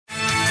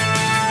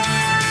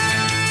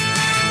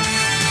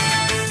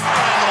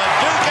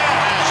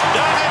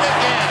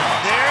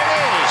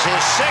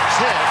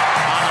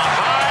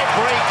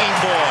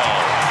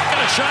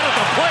shot at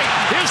the plate.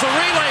 Here's the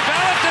relay.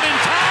 Valentin in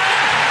time.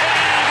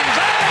 And he's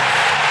out.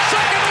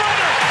 Second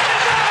runner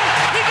is out.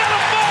 He got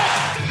a ball.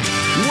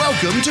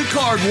 Welcome to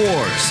Card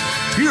Wars.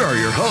 Here are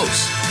your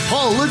hosts,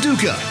 Paul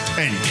LaDuca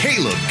and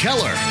Caleb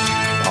Keller.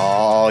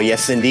 Oh,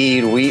 yes,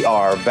 indeed. We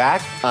are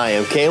back. I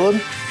am Caleb.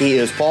 He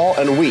is Paul.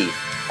 And we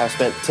have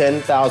spent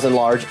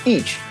 $10,000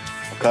 each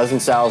of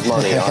Cousin Sal's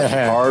money on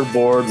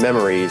cardboard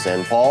memories.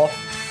 And Paul,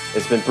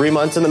 it's been 3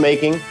 months in the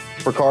making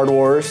for Card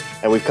Wars,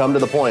 and we've come to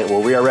the point where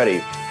we are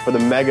ready for the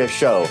mega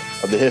show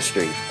of the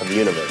history of the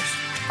universe.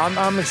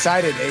 I'm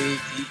excited.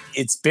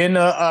 It's been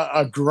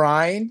a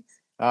grind.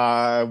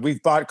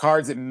 We've bought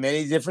cards at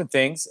many different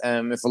things.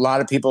 If a lot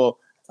of people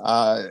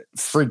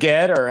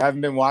forget or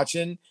haven't been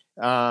watching,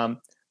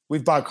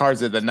 we've bought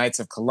cards at the Knights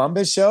of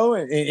Columbus show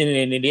in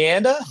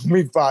Indiana.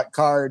 We've bought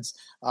cards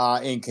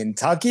in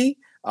Kentucky.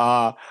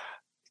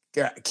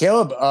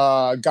 Caleb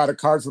got a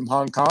card from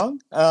Hong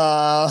Kong.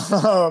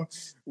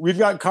 We've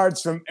got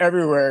cards from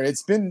everywhere.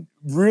 It's been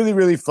really,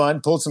 really fun.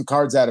 Pulled some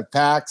cards out of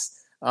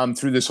packs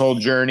through this whole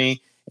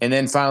journey. And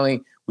then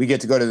finally, we get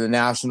to go to the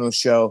national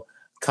show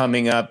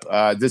coming up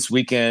this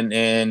weekend.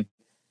 And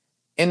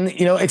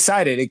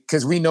excited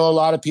because we know a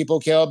lot of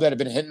people, Caleb, that have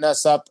been hitting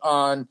us up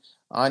on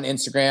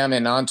Instagram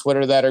and on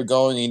Twitter that are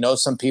going. You know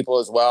some people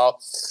as well.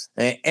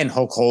 And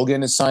Hulk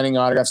Hogan is signing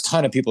autographs.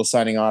 Ton of people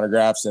signing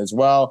autographs as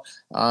well.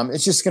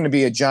 It's just going to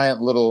be a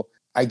giant little,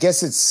 I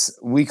guess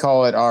we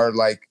call it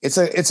it's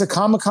a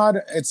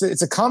Comic-Con.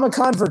 It's a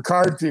Comic-Con for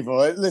card people.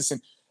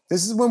 Listen,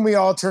 this is when we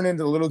all turn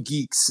into little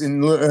geeks,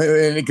 and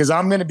because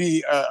I'm going to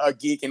be a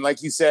geek. And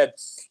like you said,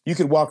 you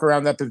could walk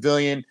around that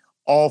pavilion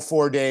all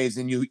 4 days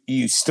and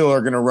you still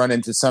are going to run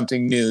into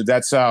something new.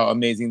 That's how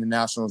amazing the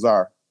Nationals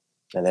are.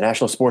 And the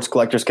National Sports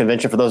Collectors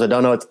Convention, for those that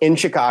don't know, it's in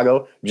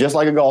Chicago, just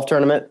like a golf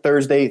tournament,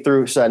 Thursday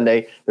through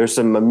Sunday. There's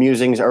some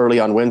musings early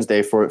on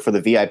Wednesday for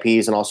the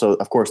VIPs and also,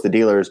 of course, the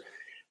dealers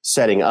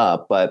setting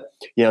up. But,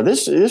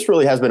 this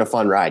really has been a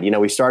fun ride.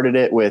 We started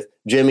it with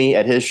Jimmy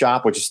at his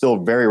shop, which is still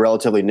very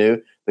relatively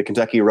new, the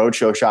Kentucky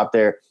Roadshow shop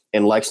there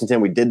in Lexington.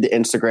 We did the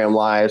Instagram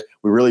Lives.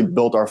 We really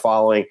built our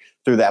following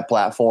through that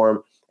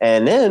platform.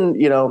 And then,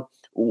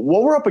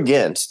 what we're up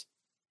against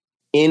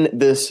in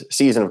this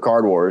season of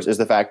Card Wars is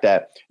the fact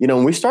that,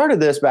 when we started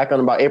this back on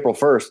about April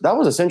 1st, that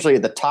was essentially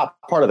at the top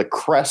part of the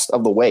crest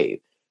of the wave,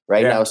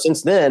 right? Yeah. Now,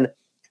 since then,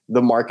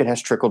 the market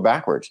has trickled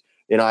backwards.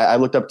 I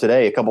looked up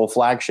today a couple of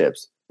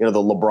flagships, the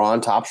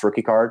LeBron Topps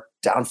rookie card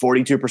down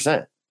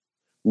 42%,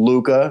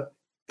 Luka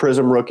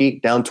Prism rookie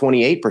down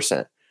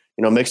 28%,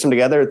 mix them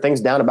together, things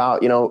down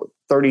about,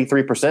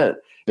 33%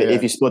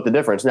 if you split the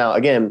difference. Now,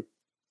 again,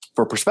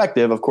 for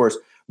perspective, of course,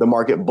 the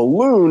market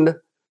ballooned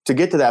to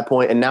get to that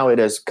point, and now it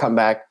has come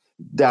back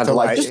down to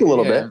just a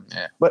little bit.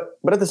 Yeah.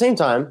 But at the same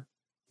time,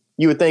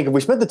 you would think if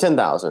we spent the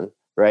 $10,000,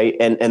 right,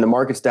 and the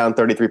market's down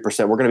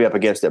 33%, we're going to be up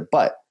against it.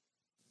 But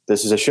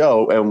this is a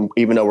show, and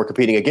even though we're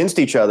competing against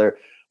each other,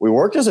 we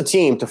worked as a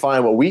team to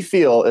find what we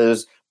feel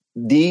is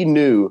the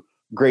new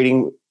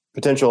grading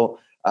potential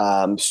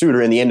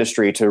suitor in the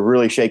industry to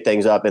really shake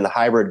things up in the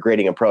hybrid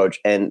grading approach.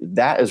 And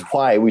that is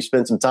why we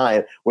spent some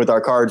time with our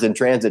cards in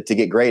transit to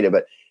get graded.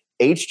 But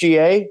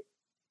HGA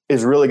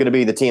is really going to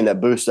be the team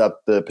that boosts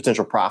up the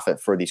potential profit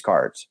for these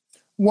cards.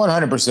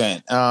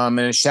 100%. And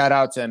a shout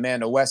out to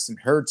Amanda West and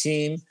her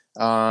team.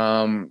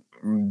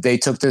 They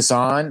took this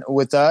on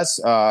with us,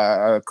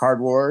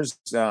 Card Wars.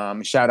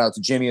 Shout out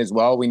to Jimmy as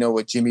well. We know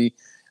what Jimmy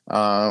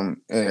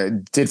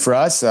did for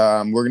us.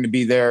 We're going to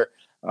be there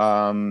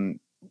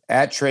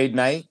at trade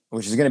night,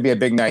 which is going to be a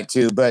big night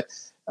too. But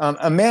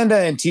Amanda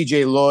and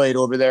TJ Lloyd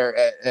over there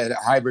at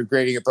Hybrid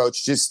Grading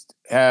Approach just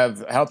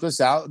have helped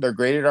us out. They're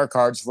graded our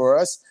cards for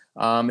us.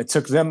 It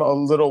took them a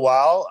little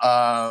while,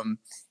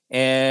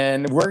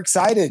 and we're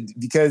excited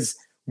because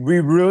we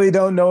really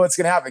don't know what's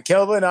going to happen.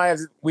 Caleb and I,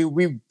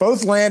 we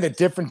both land at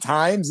different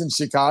times in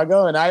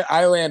Chicago, and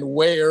I land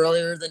way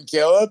earlier than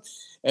Caleb.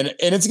 And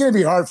it's going to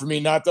be hard for me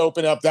not to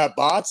open up that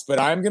box, but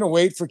I'm going to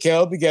wait for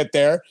Caleb to get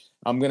there.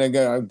 I'm going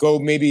to go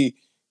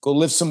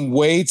lift some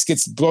weights,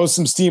 blow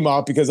some steam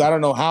off, because I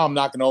don't know how I'm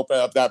not going to open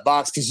up that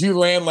box, because you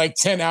land like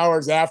 10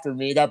 hours after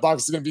me. That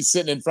box is going to be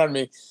sitting in front of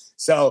me.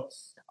 So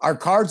our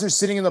cards are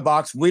sitting in the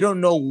box. We don't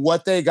know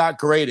what they got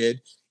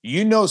graded.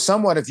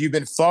 Somewhat, if you've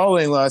been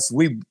following us,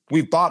 we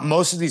bought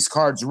most of these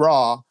cards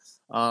raw.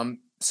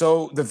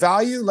 So the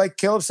value, like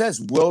Caleb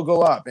says, will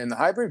go up. And the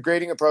hybrid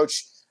grading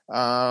approach,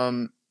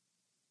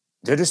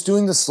 they're just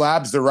doing the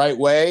slabs the right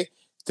way.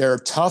 They're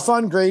tough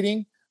on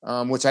grading,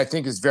 which I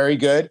think is very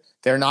good.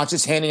 They're not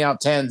just handing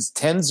out 10s.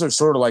 10s are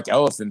sort of like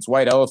elephants,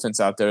 white elephants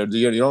out there.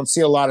 You don't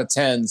see a lot of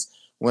 10s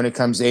when it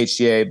comes to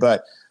HGA.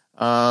 But,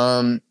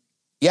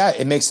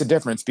 it makes a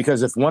difference,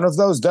 because if one of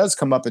those does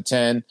come up at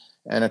 10,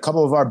 and a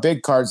couple of our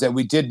big cards that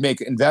we did make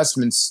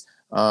investments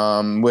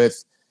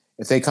with,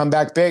 if they come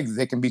back big,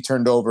 they can be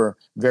turned over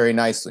very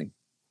nicely.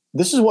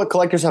 This is what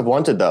collectors have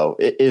wanted, though,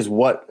 is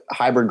what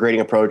hybrid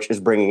grading approach is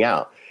bringing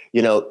out.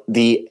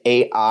 The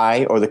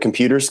AI or the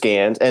computer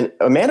scans, and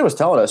Amanda was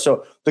telling us,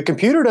 so the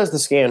computer does the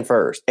scan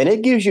first, and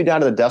it gives you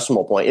down to the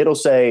decimal point. It'll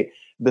say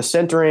the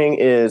centering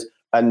is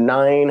a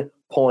 9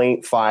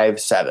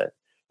 8.57.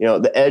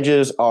 The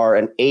edges are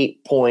an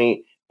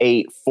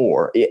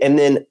 8.84. And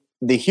then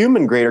the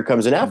human grader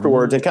comes in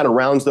afterwards and kind of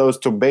rounds those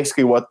to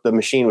basically what the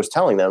machine was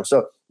telling them.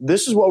 So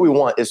this is what we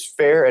want, is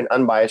fair and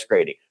unbiased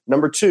grading.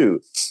 Number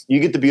 2, you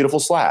get the beautiful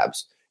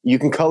slabs. You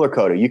can color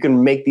code it. You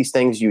can make these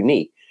things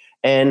unique.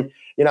 And,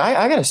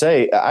 I got to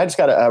say, I just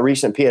got a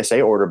recent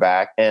PSA order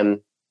back and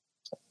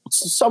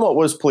somewhat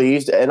was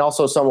pleased and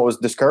also somewhat was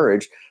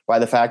discouraged by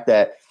the fact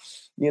that,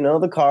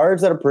 the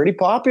cards that are pretty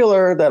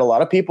popular that a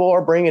lot of people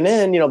are bringing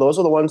in, those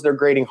are the ones they're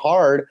grading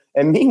hard.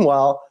 And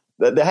meanwhile,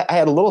 I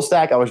had a little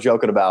stack I was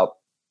joking about.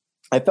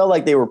 I felt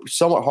like they were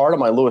somewhat hard on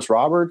my Lewis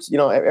Roberts.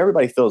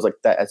 Everybody feels like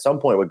that at some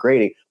point with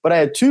grading. But I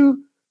had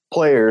 2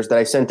 players that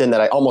I sent in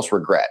that I almost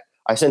regret.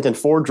 I sent in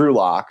 4 Drew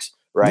Locks,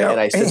 right? And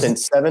I sent in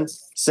 7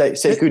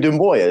 Sekou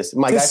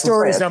Doumbouya. This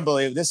story is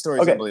unbelievable. This story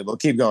is unbelievable.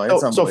 Keep going.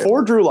 So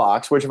 4 Drew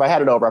Locks, which if I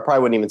had it over, I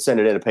probably wouldn't even send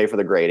it in to pay for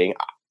the grading.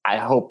 I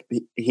hope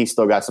he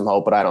still got some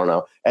hope, but I don't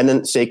know. And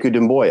then Sekou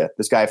Doumbouya,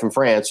 this guy from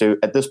France who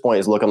at this point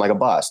is looking like a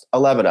bust.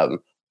 11 of them.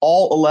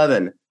 All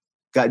 11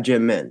 got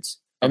Jim Mintz.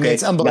 I mean,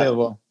 it's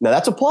unbelievable. Now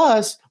that's a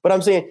plus, but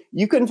I'm saying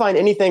you couldn't find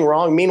anything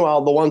wrong.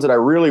 Meanwhile, the ones that I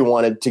really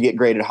wanted to get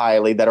graded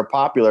highly that are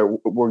popular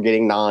were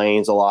getting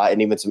 9s a lot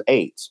and even some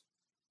 8s.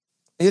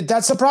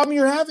 That's the problem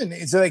you're having.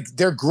 It's like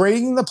they're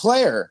grading the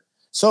player.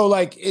 So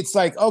it's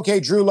like, okay,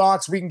 Drew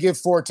Locks, we can give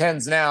 4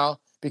 10s now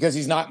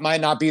because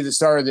might not be the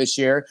starter this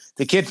year.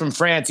 The kid from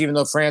France, even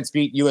though France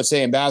beat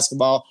USA in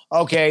basketball,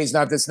 okay, he's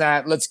not this and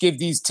that. Let's give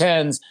these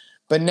 10s.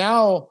 But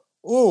now,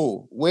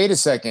 wait a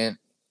second.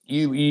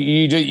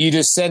 You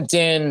just sent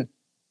in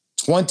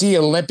 20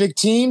 Olympic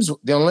teams.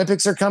 The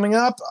Olympics are coming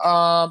up.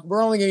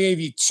 We're only going to give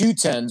you 2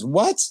 10s.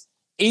 What?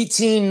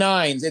 18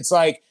 9s. It's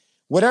like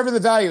whatever the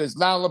value is.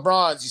 Now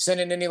LeBrons, you send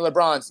in any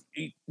LeBrons.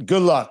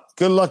 Good luck.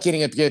 Good luck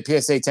getting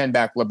a PSA 10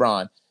 back,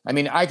 LeBron. I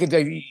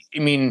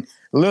mean,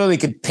 literally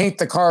could paint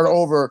the card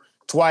over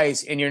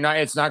twice and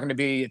it's not going to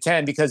be a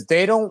 10 because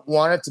they don't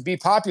want it to be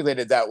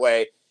populated that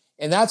way.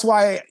 And that's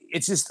why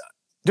it's just,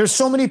 there's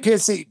so many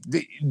PSA,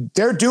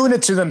 they're doing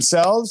it to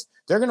themselves.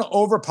 They're going to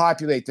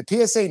overpopulate. The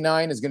PSA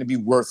 9 is going to be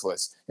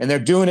worthless, and they're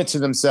doing it to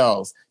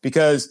themselves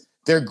because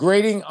they're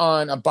grading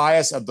on a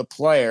bias of the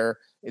player,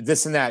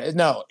 this and that.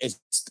 No, it's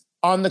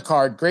on the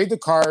card. Grade the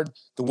card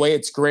the way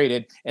it's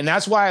graded. And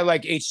that's why I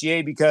like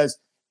HGA, because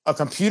a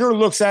computer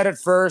looks at it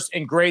first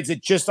and grades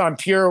it just on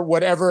pure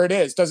whatever it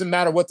is. Doesn't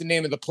matter what the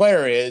name of the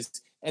player is.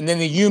 And then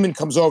the human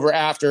comes over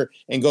after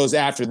and goes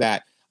after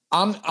that.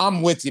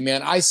 I'm with you,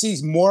 man. I see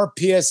more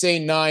PSA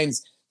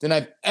 9s than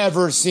I've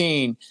ever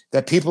seen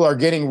that people are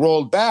getting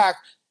rolled back.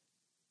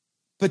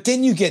 But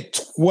then you get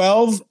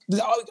 12,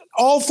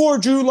 all 4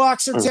 Drew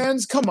Locks are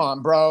 10s. Come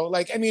on, bro.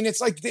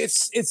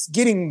 It's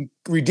getting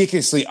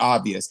ridiculously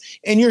obvious.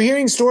 And you're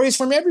hearing stories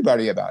from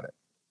everybody about it.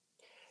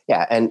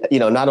 Yeah, and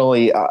not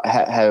only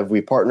have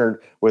we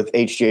partnered with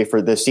HGA for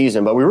this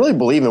season, but we really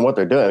believe in what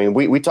they're doing. I mean,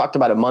 we talked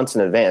about it months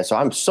in advance. So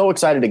I'm so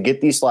excited to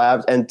get these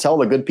slabs and tell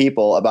the good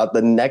people about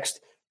the next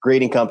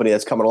grading company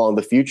that's coming along,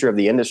 the future of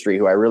the industry,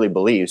 who I really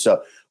believe.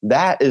 So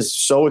that is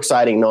so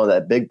exciting, knowing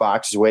that big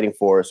box is waiting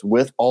for us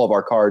with all of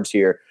our cards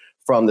here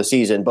from the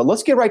season. But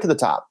let's get right to the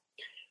top.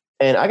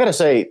 And I got to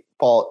say,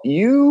 Paul,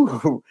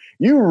 you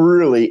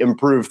really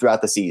improved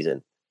throughout the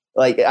season.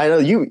 Like, I know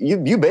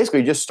you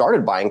basically just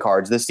started buying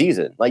cards this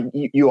season. Like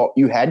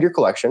you had your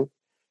collection,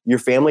 your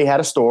family had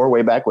a store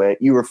way back when,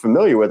 you were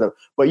familiar with them,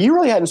 but you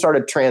really hadn't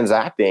started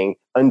transacting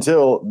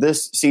until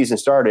this season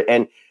started.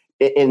 And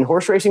in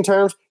horse racing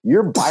terms,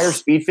 your buyer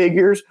speed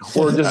figures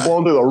were just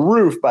blown through the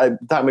roof by the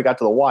time we got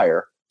to the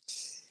wire.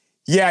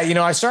 Yeah,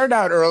 I started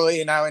out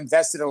early and I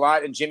invested a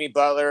lot in Jimmy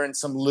Butler and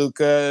some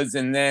Lucas.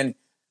 And then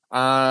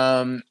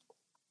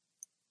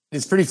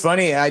it's pretty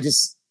funny. I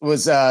just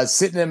was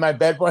sitting in my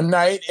bed one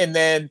night, and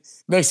then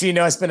next thing you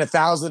know, I spent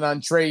 $1,000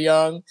 on Trae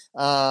Young.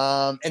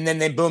 And then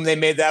they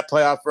made that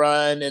playoff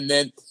run. And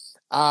then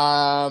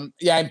I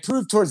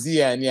improved towards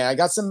the end. Yeah, I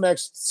got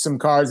some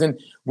cards, and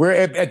we're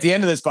at the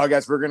end of this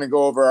podcast, we're going to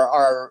go over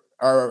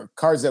our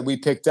cards that we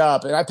picked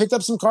up. And I picked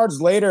up some cards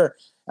later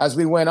as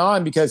we went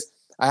on because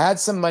I had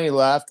some money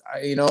left.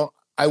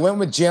 I went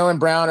with Jaylen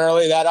Brown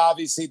early. That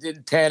obviously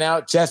didn't pan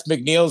out. Jeff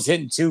McNeil's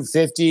hitting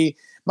 250.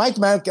 Mike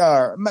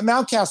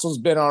Mountcastle's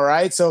been all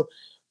right. So,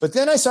 but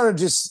then I started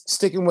just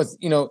sticking with,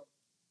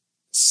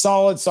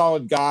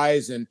 solid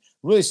guys and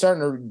really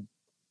starting to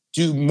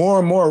do more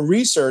and more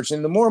research.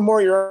 And the more and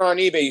more you're on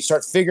eBay, you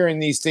start figuring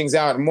these things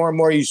out. And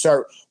more you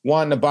start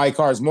wanting to buy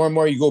cars. More and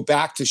more you go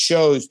back to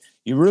shows.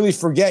 You really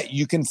forget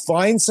you can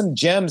find some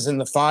gems in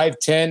the $5,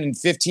 $10, and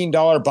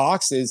 $15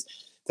 boxes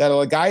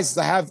that guys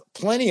have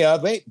plenty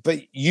of, but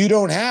you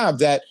don't have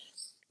that.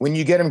 When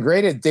you get them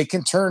graded, they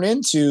can turn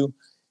into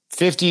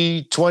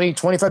 $50, $20,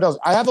 $25.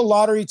 I have a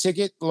lottery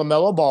ticket,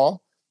 LaMelo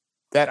Ball,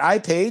 that I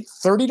paid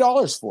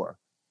 $30 for.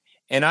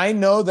 And I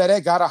know that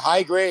it got a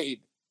high grade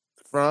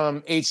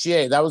from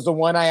HGA. That was the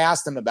one I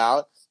asked them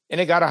about,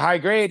 and it got a high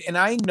grade. And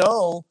I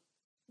know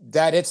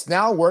that it's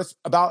now worth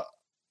about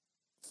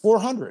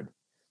 $400.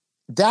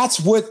 That's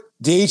what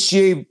the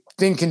HGA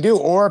thing can do,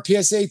 or a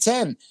PSA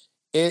 10.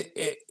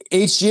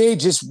 HGA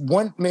just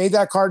made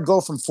that card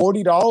go from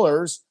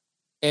 $40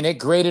 and it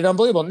graded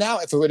unbelievable. Now,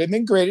 if it would have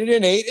been graded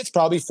an 8, it's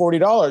probably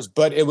 $40,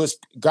 but it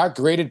got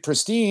graded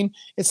pristine.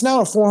 It's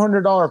now a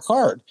 $400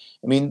 card.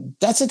 I mean,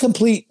 that's a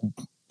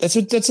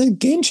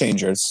game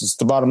changer. It's just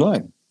the bottom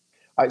line.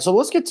 All right, so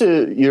let's get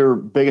to your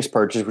biggest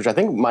purchase, which I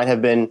think might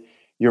have been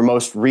your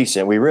most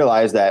recent. We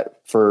realized that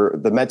for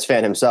the Mets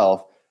fan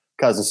himself,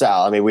 Cousin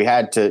Sal, I mean, we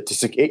had to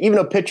even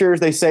though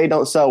pitchers, they say,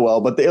 don't sell well,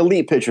 but the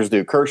elite pitchers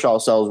do. Kershaw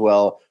sells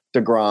well,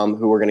 DeGrom,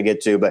 who we're going to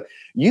get to. But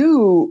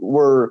you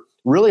were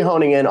really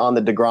honing in on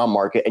the DeGrom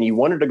market, and you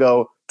wanted to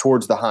go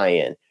towards the high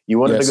end. You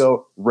wanted to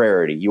go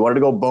rarity. You wanted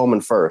to go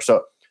Bowman first.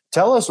 So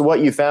tell us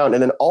what you found,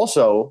 and then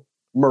also,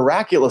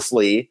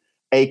 miraculously,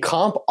 a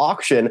comp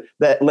auction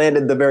that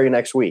landed the very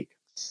next week.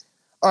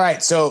 All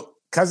right, so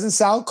Cousin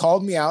Sal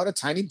called me out a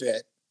tiny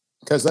bit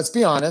because let's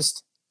be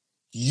honest,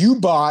 you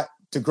bought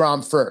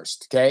DeGrom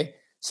first, okay?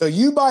 So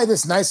you buy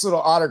this nice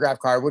little autograph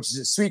card, which is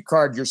a sweet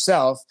card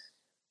yourself,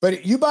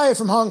 but you buy it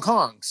from Hong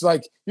Kong. So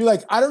you're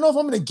like, I don't know if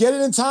I'm going to get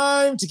it in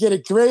time to get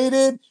it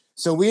graded.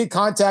 So we had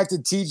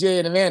contacted TJ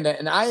and Amanda,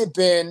 and I had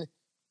been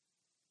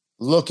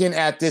looking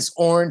at this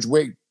orange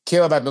wave.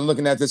 Caleb, I've been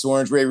looking at this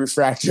orange wave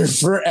refractor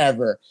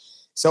forever.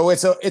 So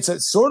it's a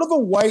sort of a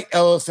white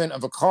elephant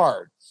of a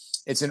card.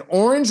 It's an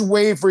orange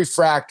wave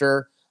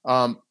refractor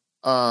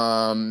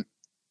from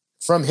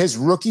his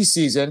rookie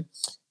season.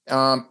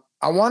 I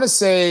want to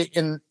say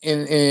in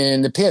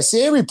the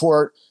PSA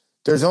report,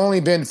 there's only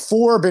been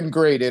 4 been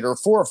graded, or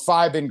 4 or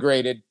 5 been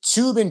graded,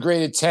 2 been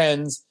graded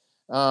 10s,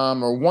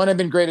 or 1 have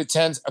been graded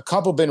 10s, a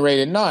couple been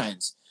rated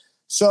 9s.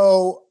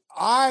 So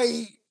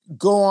I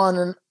go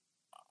on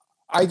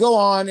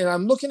and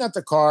I'm looking at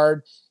the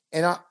card,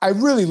 and I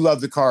really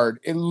love the card.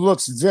 It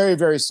looks very,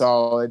 very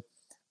solid.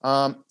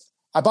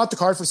 I bought the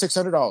card for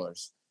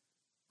 $600.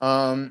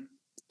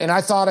 And I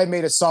thought I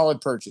made a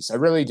solid purchase. I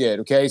really did.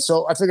 Okay.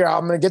 So I figured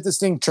I'm going to get this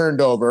thing turned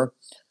over.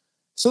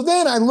 So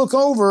then I look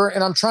over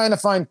and I'm trying to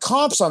find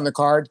comps on the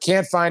card.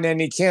 Can't find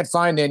any.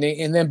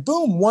 And then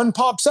boom, one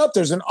pops up.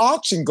 There's an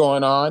auction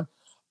going on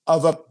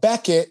of a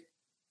Beckett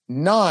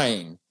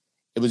 9.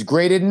 It was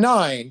graded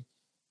 9.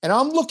 And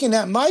I'm looking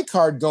at my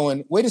card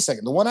going, wait a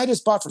second. The one I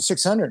just bought for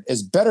 $600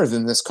 is better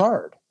than this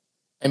card.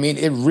 I mean,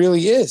 it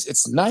really is.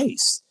 It's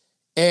nice.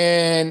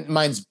 And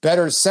mine's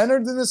better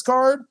centered than this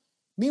card.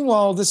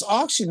 Meanwhile, this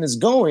auction is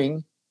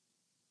going,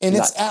 and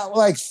it's at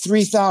like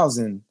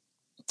 $3,000,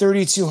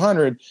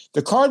 $3,200.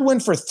 The card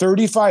went for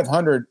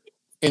 $3,500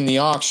 in the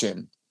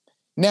auction.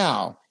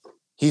 Now,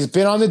 he's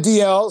been on the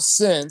DL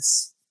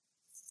since,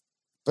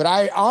 but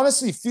I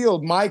honestly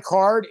feel my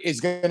card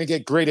is going to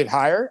get graded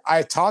higher.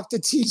 I talked to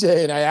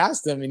TJ and I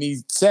asked him, and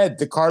he said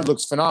the card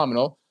looks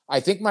phenomenal. I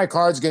think my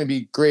card's going to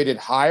be graded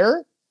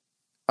higher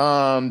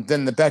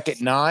than the Beckett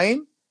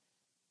 9.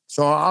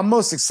 So I'm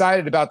most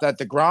excited about that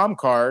DeGrom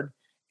card.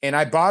 And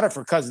I bought it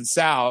for Cousin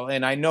Sal,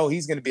 and I know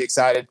he's going to be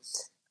excited.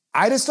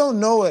 I just don't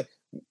know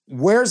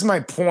where's my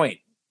point.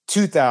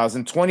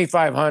 $2,000,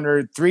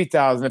 $2,500,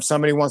 $3,000. If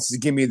somebody wants to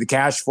give me the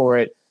cash for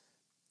it,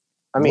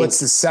 I mean, what's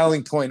the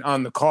selling point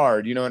on the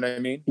card? You know what I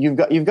mean? You've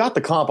got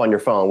the comp on your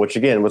phone, which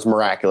again was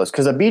miraculous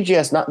because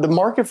the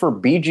market for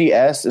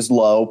BGS is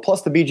low,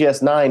 plus the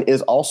BGS 9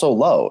 is also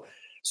low.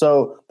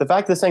 So the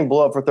fact that this thing blew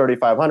up for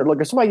 $3,500,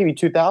 look, if somebody give you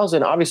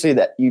 $2,000, obviously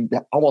that you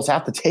almost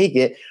have to take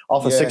it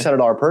off a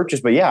 $600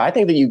 purchase. But yeah, I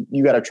think that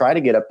you got to try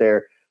to get up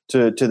there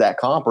to that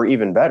comp or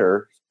even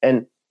better.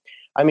 And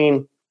I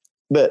mean,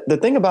 the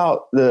thing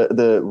about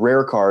the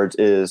rare cards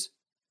is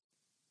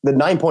the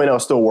 9.0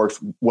 still works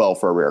well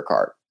for a rare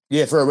card.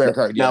 Yeah, for a rare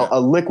card. Yeah. Now,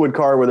 a liquid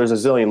card where there's a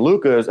zillion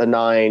Lucas, a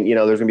 9,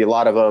 there's going to be a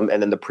lot of them, and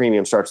then the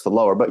premium starts to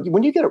lower. But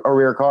when you get a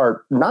rare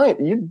card,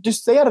 9, you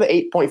just stay out of the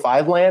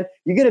 8.5 land.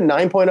 You get a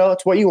 9.0,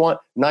 it's what you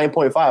want.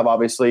 9.5,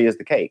 obviously, is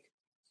the cake.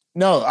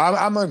 No,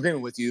 I'm in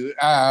agreement with you.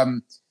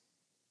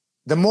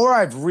 The more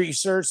I've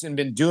researched and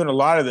been doing a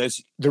lot of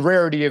this, the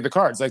rarity of the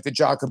cards, like the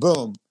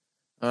Jackaboom,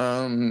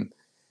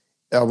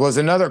 was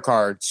another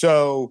card.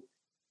 So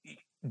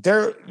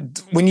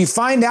when you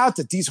find out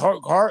that these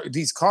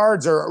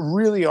cards are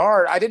really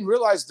hard, I didn't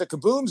realize the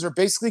Kabooms are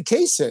basically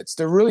case hits.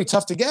 They're really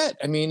tough to get.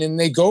 I mean, and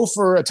they go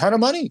for a ton of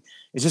money.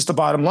 It's just the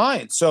bottom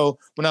line. So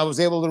when I was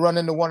able to run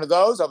into one of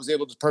those, I was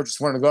able to purchase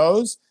one of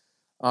those.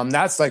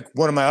 That's like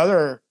one of my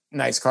other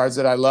nice cards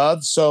that I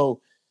love.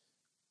 So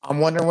I'm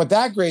wondering what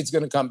that grade's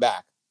going to come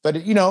back. But,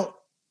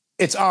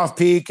 it's off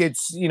peak.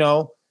 It's,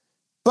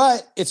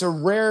 but it's a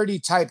rarity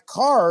type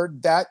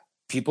card that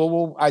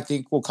people I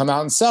think will come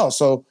out and sell.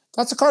 So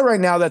that's a card right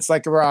now that's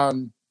like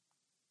around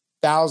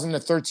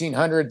 $1,000 to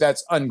 $1,300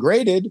 that's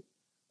ungraded.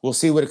 We'll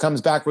see what it comes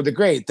back with the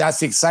grade. That's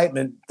the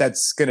excitement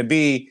that's going to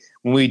be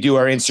when we do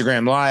our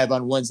Instagram Live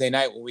on Wednesday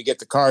night when we get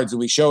the cards and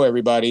we show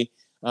everybody.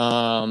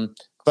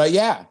 But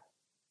yeah,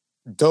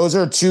 those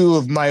are 2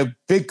 of my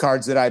big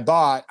cards that I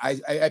bought.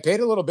 I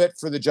paid a little bit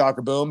for the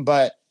Jackaboom,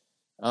 but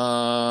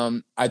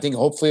I think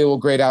hopefully it will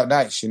grade out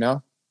nice,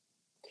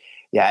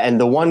 Yeah, and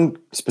the one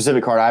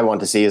specific card I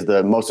want to see is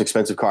the most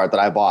expensive card that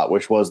I bought,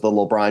 which was the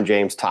LeBron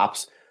James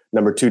Topps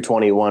number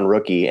 221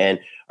 rookie. And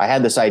I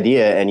had this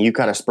idea, and you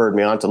kind of spurred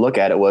me on to look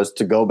at it, was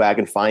to go back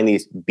and find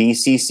these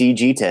BCC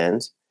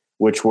G10s,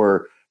 which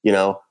were,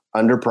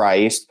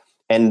 underpriced,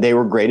 and they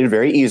were graded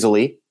very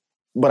easily.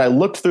 But I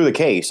looked through the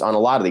case on a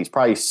lot of these,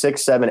 probably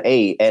 6, 7,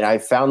 8, and I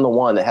found the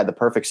one that had the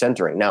perfect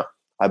centering. Now,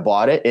 I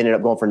bought it, ended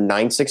up going for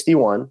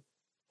 $961.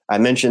 I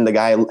mentioned the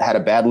guy had a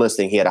bad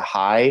listing. He had a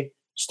high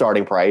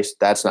starting price.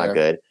 That's not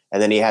good.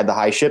 And then he had the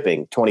high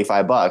shipping,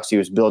 $25. He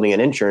was building an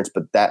insurance,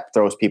 but that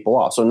throws people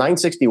off. So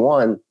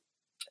 $961.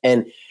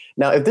 And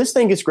now if this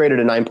thing gets graded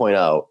a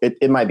 9.0,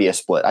 it might be a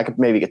split. I could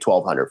maybe get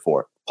 $1,200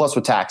 for it. Plus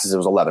with taxes, it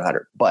was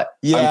 $1,100. But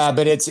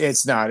but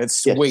it's not.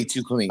 It's way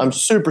too clean. I'm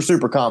super,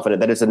 super confident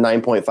that it's a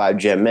 9.5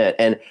 gem mint.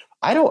 And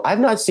I've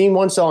not seen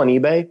one sell on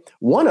eBay.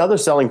 One other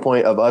selling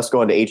point of us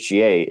going to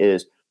HGA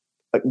is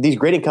these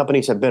grading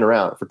companies have been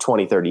around for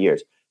 20, 30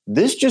 years.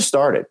 This just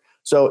started.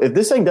 So if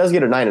this thing does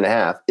get a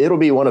 9.5, it'll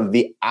be one of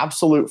the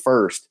absolute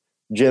first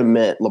gem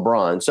mint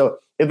LeBron. So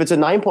if it's a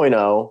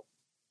 9.0,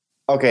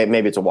 okay,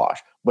 maybe it's a wash.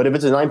 But if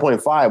it's a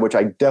 9.5, which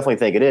I definitely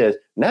think it is,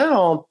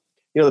 now,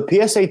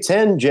 the PSA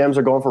 10 gems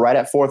are going for right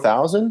at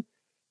 4,000.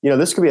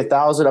 This could be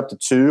 1,000 up to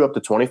 2, up to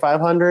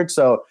 2,500.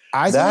 So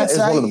that is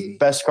one of the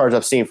best cards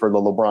I've seen for the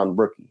LeBron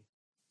rookie.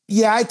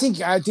 Yeah, I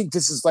think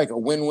this is like a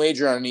win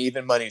wager on an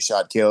even money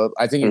shot, Caleb.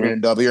 I think you're going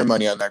to double your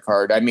money on that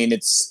card. I mean,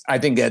 I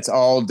think it's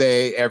all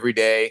day, every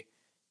day.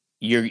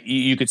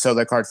 You could sell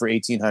that card for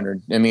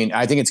 $1,800. I mean,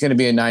 I think it's going to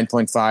be a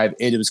 9.5.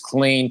 It was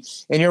clean,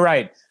 and you're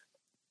right.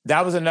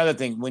 That was another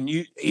thing. When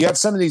you have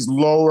some of these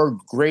lower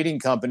grading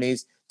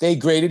companies, they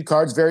graded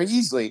cards very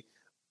easily.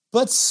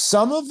 But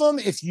some of them,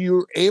 if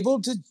you're able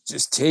to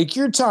just take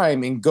your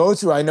time and go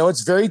through, I know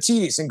it's very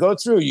tedious, and go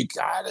through, you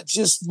got to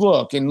just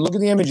look at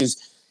the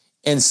images.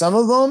 And some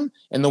of them,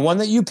 and the one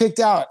that you picked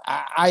out,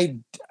 I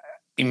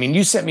mean,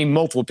 you sent me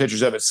multiple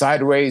pictures of it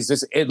sideways.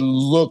 It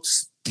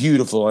looks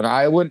beautiful.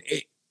 And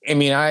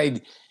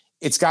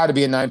it's got to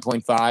be a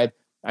 9.5.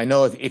 I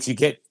know if you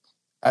get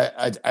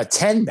a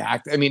 10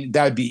 back, I mean,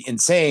 that would be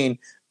insane.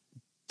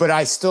 But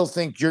I still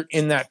think you're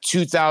in that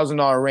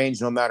 $2,000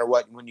 range no matter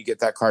what when you get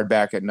that card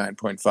back at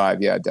 9.5.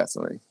 Yeah,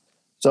 definitely.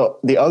 So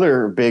the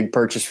other big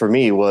purchase for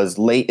me was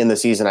late in the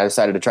season. I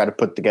decided to try to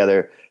put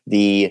together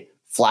the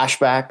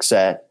flashback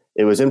set.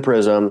 It was in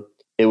Prism.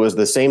 It was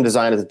the same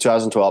design as the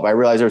 2012. I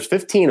realized there was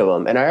 15 of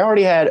them, and I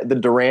already had the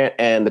Durant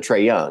and the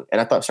Trae Young. And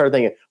I started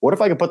thinking, what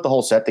if I could put the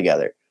whole set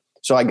together?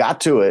 So I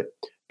got to it,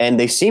 and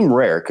they seem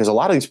rare because a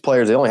lot of these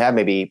players, they only have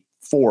maybe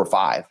 4 or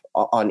 5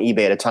 on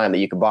eBay at a time that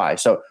you could buy.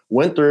 So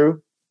went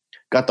through,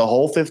 got the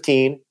whole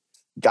 15,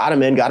 got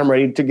them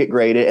ready to get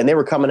graded, and they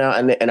were coming out,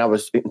 and I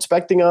was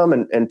inspecting them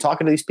and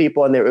talking to these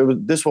people,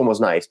 and this one was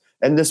nice,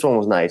 and this one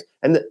was nice,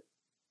 and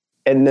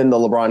then the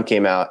LeBron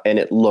came out, and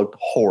it looked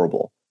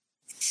horrible.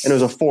 And it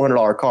was a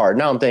 $400 card.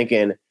 Now I'm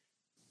thinking,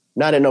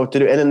 I didn't know what to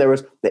do. And then there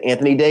was the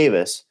Anthony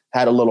Davis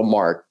had a little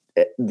mark,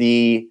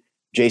 the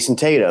Jason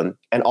Tatum,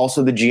 and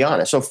also the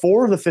Giannis. So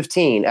 4 of the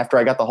 15, after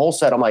I got the whole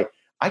set, I'm like,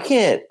 I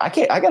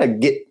got to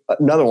get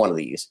another one of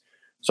these.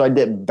 So I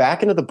dipped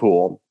back into the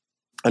pool.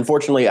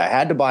 Unfortunately, I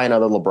had to buy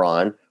another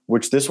LeBron,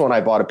 which this one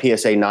I bought a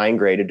PSA 9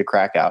 graded to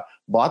crack out.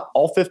 Bought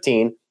all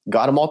 15,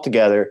 got them all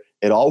together.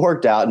 It all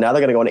worked out. Now they're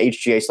going to go on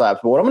HGA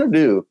slabs. But what I'm going to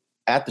do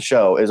at the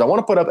show is I want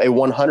to put up a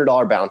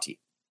 $100 bounty.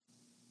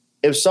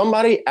 If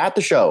somebody at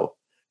the show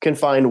can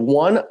find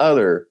one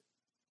other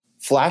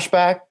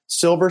flashback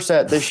silver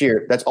set this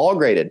year that's all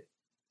graded,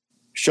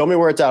 show me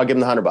where it's at. I'll give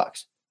them the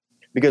 $100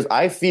 because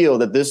I feel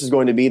that this is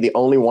going to be the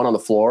only one on the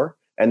floor.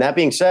 And that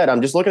being said,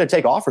 I'm just looking to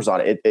take offers on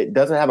it. It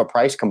doesn't have a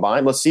price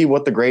combined. Let's see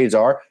what the grades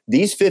are.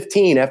 These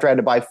 15, after I had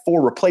to buy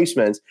 4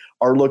 replacements,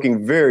 are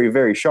looking very,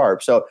 very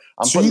sharp. So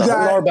I'm putting the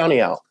 $100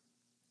 bounty out.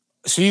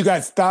 So you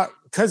guys thought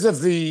because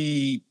of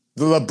the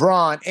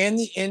LeBron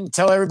and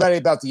tell everybody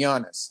about the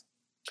Giannis.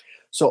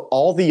 So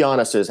all the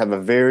Giannis's have a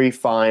very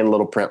fine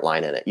little print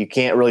line in it. You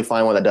can't really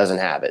find one that doesn't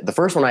have it. The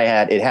first one I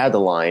had, it had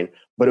the line,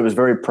 but it was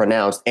very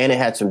pronounced, and it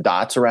had some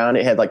dots around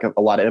it. It had like a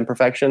lot of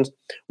imperfections,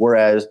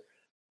 whereas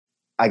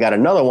I got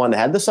another one that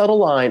had the subtle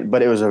line,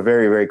 but it was a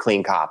very, very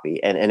clean copy.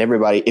 And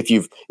everybody, if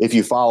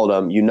you followed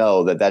them, you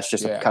know that's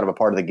just kind of a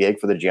part of the gig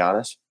for the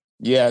Giannis.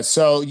 Yeah.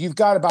 So you've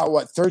got about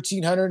what,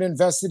 1,300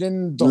 invested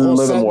in the whole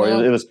set more. Now?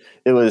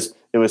 It was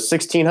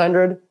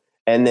 1,600.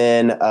 And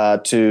then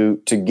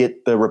to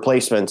get the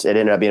replacements, it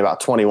ended up being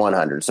about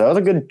 2,100. So that was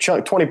a good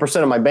chunk,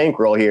 20% of my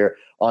bankroll here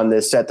on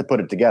this set to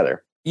put it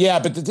together. Yeah,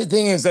 but the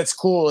thing is that's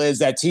cool is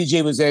that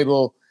TJ was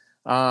able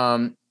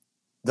the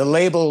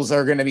labels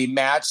are going to be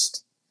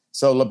matched.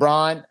 So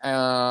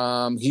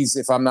LeBron, he's,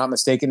 if I'm not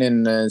mistaken,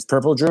 in his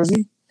purple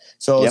jersey.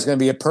 So It's going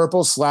to be a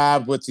purple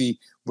slab with the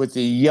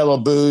yellow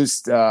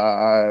boost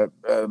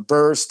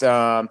burst.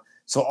 So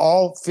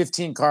all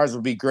 15 cards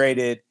will be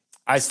graded.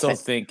 I still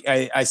think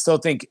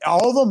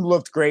all of them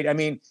looked great. I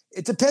mean,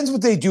 it depends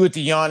what they do with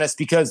the Giannis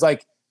because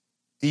like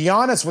the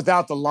Giannis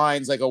without the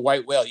lines, like a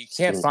white whale, you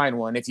can't find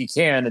one. If you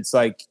can, it's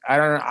like, I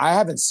don't know. I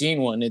haven't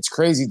seen one. It's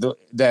crazy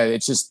that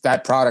it's just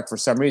that product for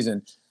some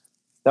reason.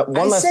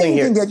 One last thing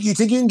here. You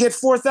think you can get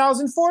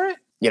 4,000 for it?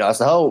 That's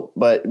the hope.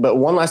 But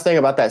one last thing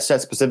about that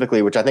set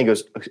specifically, which I think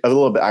was a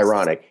little bit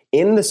ironic.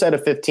 In the set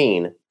of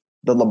 15,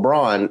 the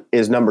LeBron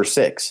is number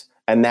 6,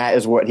 and that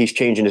is what he's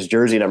changing his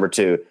jersey number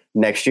to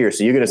next year.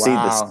 So you're going to see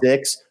the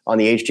 6 on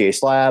the HGA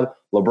slab,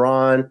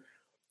 LeBron.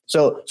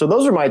 So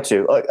those are my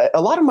two.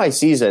 A lot of my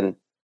season,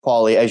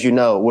 Paulie, as you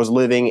know, was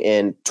living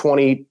in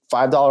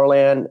 $25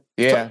 land.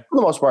 Yeah. For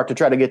the most part, to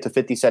try to get to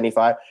 50,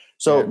 75.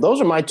 So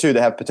those are my two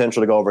that have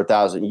potential to go over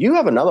 1,000. You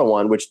have another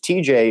one, which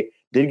TJ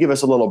did give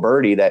us a little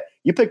birdie, that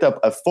you picked up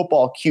a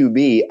football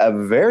QB,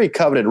 a very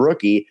coveted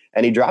rookie,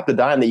 and he dropped a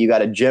dime that you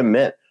got a gem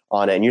mint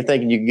on it. And you're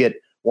thinking you could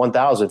get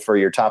 1,000 for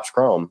your Topps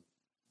Chrome.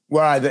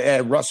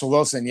 Well, Russell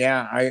Wilson.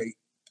 Yeah.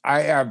 I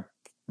had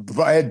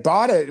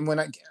bought it. And when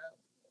I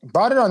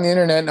bought it on the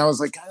internet, and I was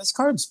like, God, this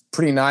card's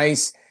pretty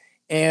nice.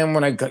 And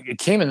when it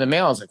came in the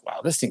mail, I was like,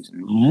 wow, this thing's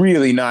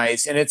really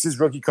nice. And it's his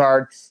rookie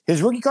card.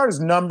 His rookie card is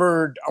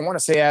numbered, I want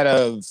to say, out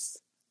of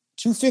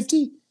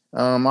 250.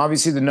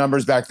 Obviously, the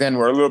numbers back then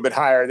were a little bit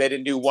higher. They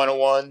didn't do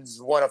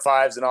 101s,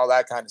 105s, and all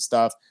that kind of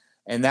stuff.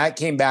 And that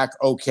came back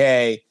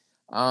okay.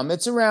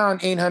 It's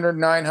around 800,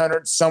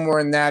 900, somewhere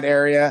in that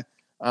area.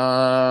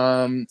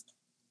 And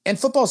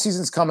football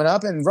season's coming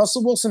up, and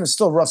Russell Wilson is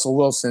still Russell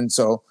Wilson.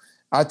 So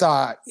I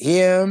thought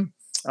him.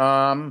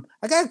 I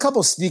got a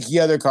couple sneaky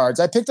other cards.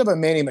 I picked up a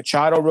Manny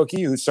Machado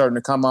rookie who's starting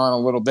to come on a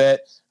little bit,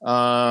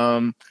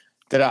 that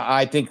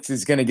I think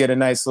is going to get a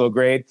nice little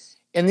grade.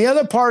 And the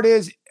other part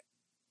is,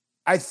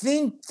 I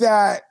think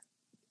that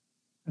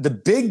the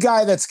big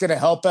guy that's going to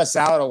help us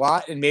out a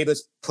lot and maybe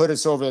put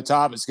us over the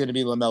top is going to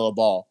be LaMelo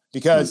Ball,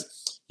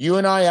 because you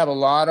and I have a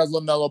lot of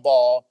LaMelo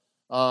Ball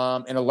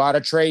and a lot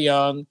of Trae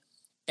Young.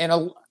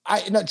 And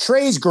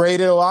Trae's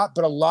graded a lot,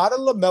 but a lot of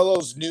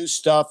LaMelo's new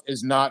stuff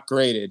is not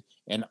graded.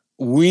 And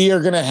we are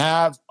going to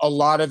have a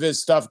lot of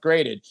his stuff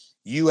graded.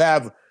 You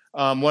have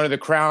one of the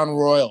Crown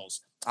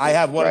Royals. I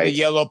have one of the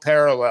Yellow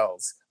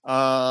Parallels.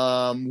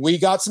 We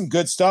got some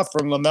good stuff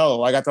from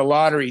LaMelo. I got the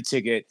lottery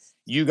ticket.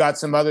 You got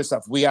some other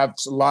stuff. We have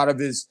a lot of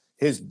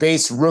his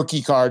base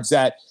rookie cards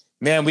that,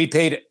 man, we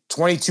paid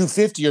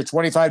 $22.50 or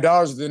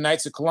 $25 at the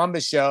Knights of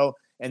Columbus show,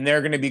 and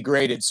they're going to be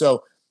graded.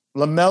 So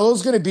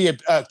LaMelo's going to be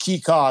a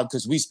key cog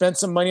because we spent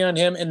some money on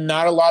him, and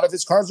not a lot of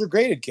his cards are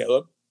graded,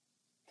 Caleb.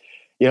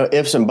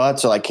 Ifs and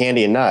buts are like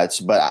candy and nuts,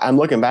 but I'm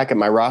looking back at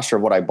my roster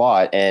of what I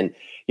bought, and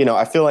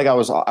I feel like I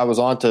was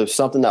onto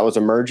something that was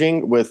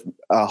emerging, with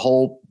a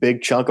whole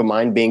big chunk of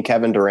mine being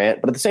Kevin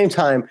Durant. But at the same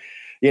time,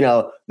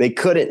 they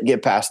couldn't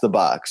get past the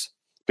Bucks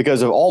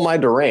because of all my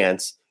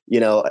Durants.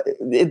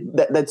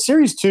 That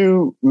Series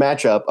 2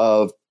 matchup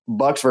of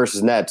Bucks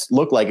versus Nets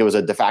looked like it was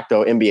a de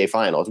facto NBA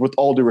Finals, with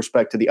all due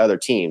respect to the other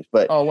teams.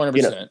 But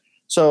 100%.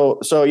 So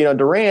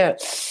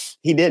Durant,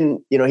 he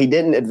didn't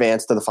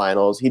advance to the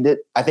finals. He did,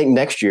 I think,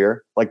 next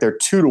year, like they're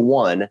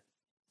 2-1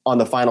 on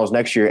the finals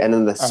next year. And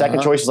then the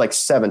second choice is like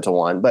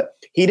 7-1, but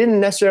he didn't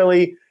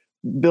necessarily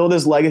build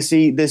his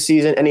legacy this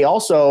season. And he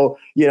also,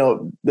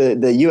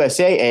 the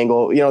USA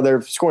angle,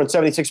 they're scoring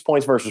 76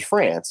 points versus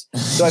France.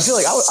 So I feel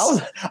like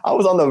I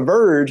was on the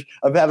verge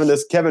of having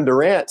this Kevin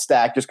Durant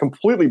stack just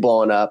completely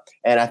blowing up.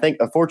 And I think,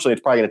 unfortunately,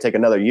 it's probably going to take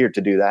another year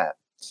to do that.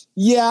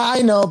 Yeah,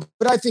 I know,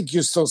 but I think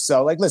you still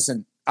sell. Like,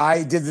 listen,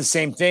 I did the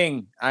same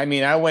thing. I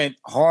mean, I went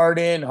hard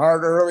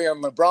early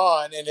on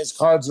LeBron, and his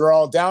cards are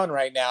all down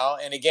right now.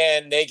 And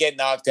again, they get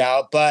knocked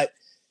out, but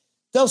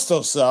they'll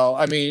still sell.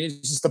 I mean,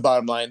 it's just the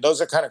bottom line.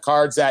 Those are kind of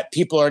cards that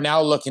people are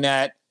now looking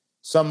at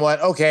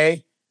somewhat.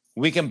 Okay,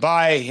 we can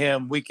buy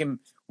him. We can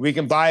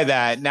buy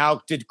that.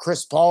 Now, did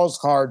Chris Paul's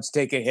cards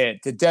take a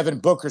hit? Did Devin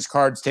Booker's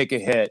cards take a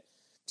hit?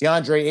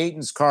 DeAndre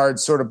Ayton's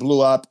cards sort of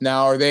blew up.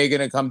 Now, are they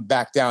going to come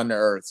back down to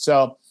earth?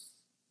 So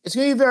it's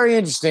going to be very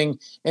interesting.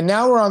 And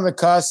now we're on the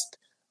cusp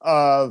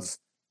of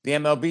the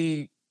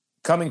MLB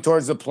coming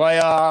towards the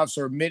playoffs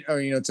or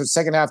to the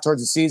second half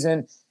towards the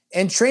season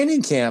and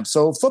training camp.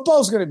 So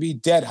football is going to be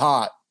dead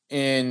hot at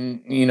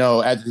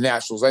the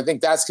Nationals. I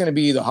think that's going to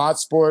be the hot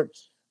sport.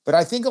 But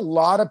I think a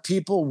lot of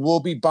people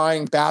will be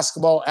buying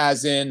basketball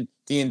as in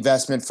the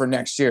investment for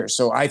next year.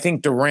 So I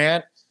think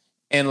Durant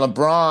and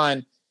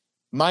LeBron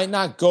might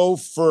not go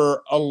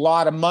for a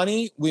lot of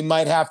money. We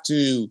might have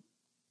to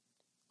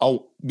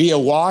be a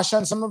wash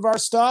on some of our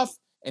stuff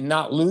and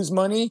not lose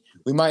money.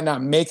 We might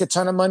not make a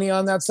ton of money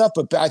on that stuff,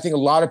 but I think a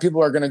lot of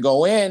people are going to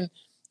go in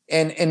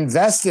and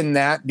invest in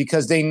that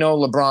because they know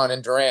LeBron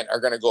and Durant are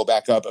going to go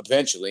back up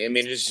eventually. I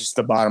mean, it's just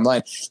the bottom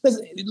line.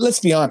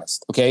 Let's be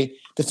honest, okay?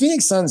 The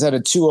Phoenix Suns had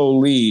a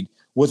 2-0 lead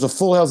with a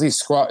full healthy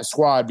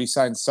squad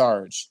besides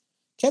Sarge.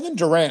 Kevin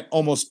Durant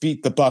almost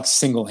beat the Bucks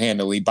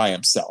single-handedly by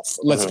himself.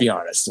 Let's be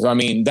honest. I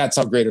mean, that's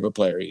how great of a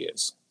player he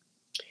is.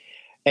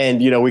 And,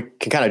 we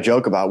can kind of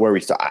joke about where we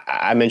start.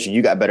 I mentioned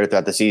you got better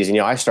throughout the season.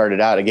 I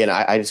started out, again,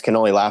 I just can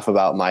only laugh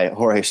about my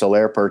Jorge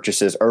Soler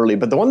purchases early.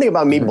 But the one thing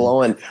about me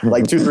blowing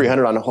like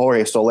 200-300 on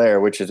Jorge Soler,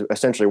 which is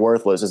essentially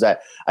worthless, is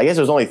that I guess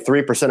it was only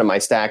 3% of my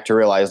stack to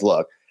realize,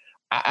 look,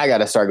 I got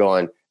to start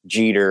going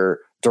Jeter,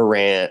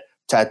 Durant,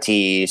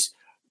 Tatis,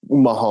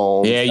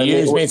 Mahomes. Yeah,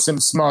 you made some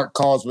smart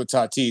calls with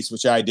Tatis,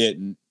 which I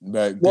didn't.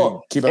 But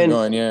keep on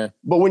going, yeah.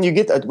 But when you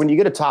get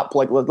a top,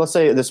 like let's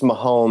say this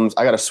Mahomes,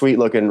 I got a sweet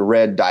looking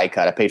red die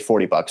cut. I paid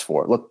 $40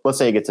 for it. Let's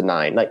say it gets a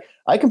 9. Like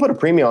I can put a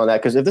premium on that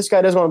because if this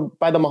guy doesn't want to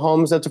buy the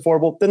Mahomes that's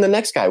affordable, then the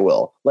next guy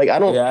will. Like I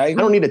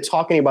don't need to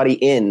talk anybody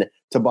in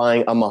to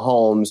buying a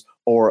Mahomes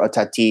or a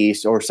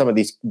Tatis or some of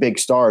these big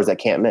stars that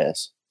can't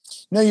miss.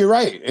 No, you're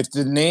right. If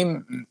the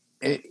name,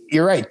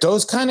 you're right.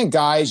 Those kind of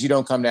guys you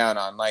don't come down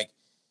on. Like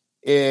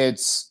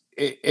it's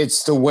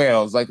the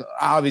whales. Like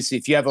obviously,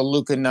 if you have a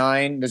Luka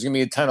 9, there's gonna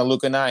be a ton of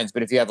Luka 9s.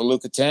 But if you have a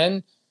Luka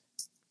 10,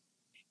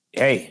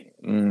 hey,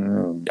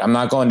 I'm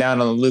not going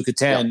down on the Luka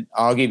 10. Yeah.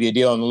 I'll give you a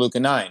deal on the Luka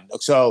 9.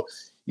 So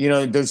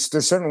there's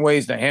certain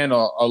ways to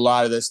handle a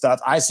lot of this stuff.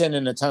 I send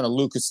in a ton of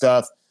Luka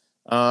stuff,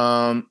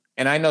 and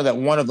I know that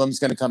one of them is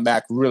going to come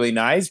back really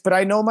nice. But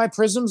I know my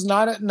Prism's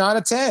not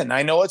a 10.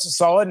 I know it's a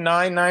solid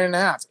 9,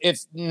 9.5,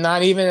 if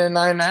not even a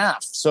 9.5.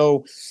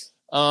 So.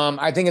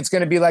 I think it's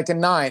going to be like a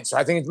 9. So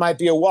I think it might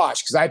be a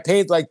wash because I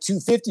paid like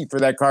 $250 for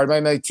that card,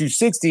 maybe like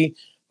 $260,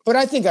 but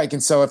I think I can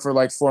sell it for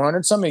like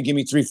 $400. Somebody give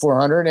me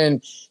 $300-$400.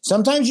 And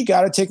sometimes you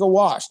got to take a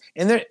wash.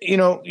 And there,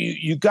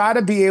 you got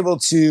to be able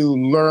to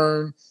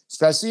learn,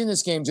 especially in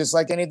this game, just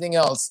like anything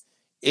else.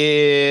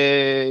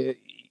 You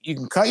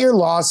can cut your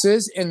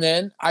losses, and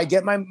then I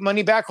get my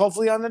money back,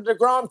 hopefully on the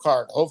DeGrom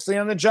card, hopefully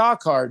on the Ja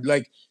card.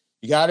 Like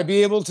you got to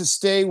be able to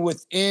stay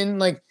within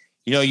like.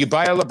 You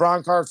buy a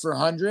LeBron card for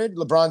 $100.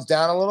 LeBron's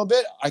down a little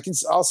bit.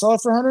 I'll sell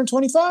it for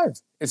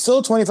 $125. It's still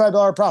a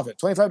 $25 profit.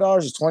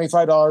 $25 is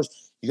 $25.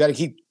 You got to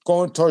keep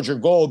going towards your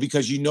goal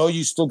because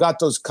you still got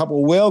those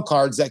couple whale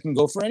cards that can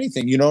go for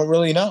anything. You don't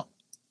really know.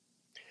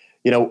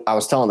 I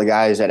was telling the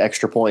guys at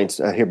Extra Points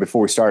here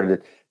before we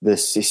started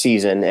this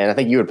season, and I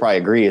think you would probably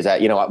agree, is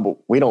that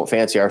we don't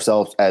fancy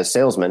ourselves as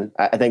salesmen.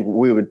 I think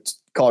we would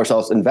call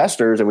ourselves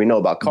investors, and we know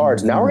about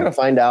cards. Mm-hmm. Now we're going to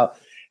find out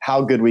how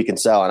good we can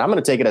sell. And I'm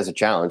going to take it as a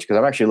challenge because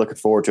I'm actually looking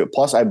forward to it.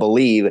 Plus, I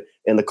believe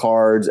in the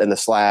cards and the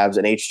slabs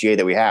and HGA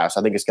that we have.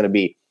 So I think it's going to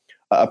be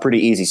a pretty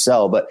easy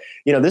sell. But,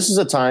 this is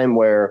a time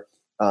where,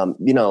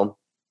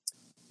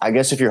 I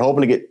guess if you're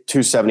hoping to get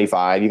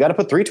 275, you got to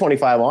put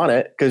 325 on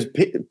it because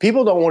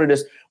people don't want to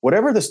just,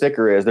 whatever the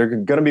sticker is, they're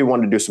going to be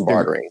wanting to do some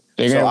bartering.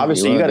 So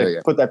obviously you got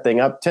to put that thing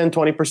up 10,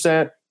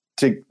 20%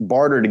 to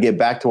barter to get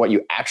back to what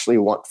you actually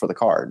want for the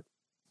card.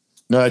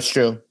 No, that's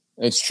true.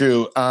 It's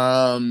true.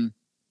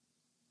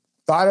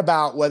 Thought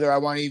about whether I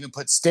want to even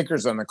put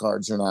stickers on the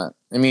cards or not.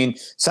 I mean,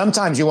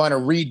 sometimes you want to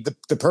read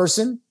the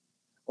person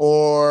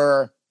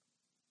or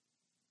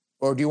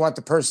do you want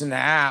the person to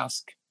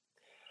ask?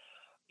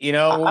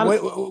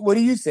 What do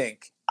you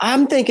think?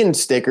 I'm thinking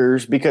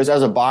stickers because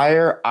as a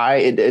buyer,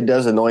 it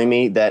does annoy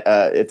me that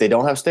if they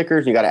don't have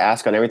stickers, you got to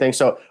ask on everything.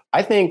 So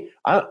I think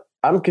I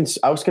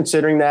was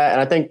considering that,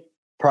 and I think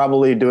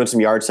probably doing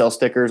some yard sale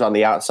stickers on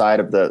the outside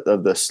of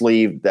the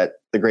sleeve that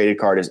the graded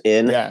card is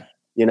in. Yeah.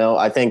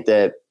 I think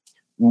that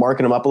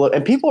marking them up a little,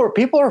 and people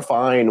are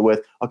fine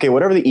with, okay,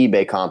 whatever the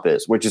eBay comp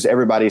is, which is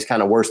everybody's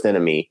kind of worst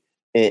enemy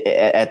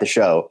at the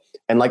show.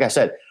 And like I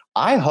said,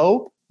 I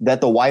hope that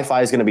the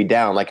Wi-Fi is going to be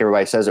down like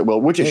everybody says it will,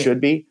 which it should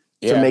be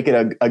to make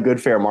it a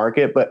good, fair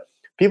market. But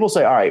people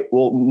say, all right,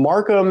 well,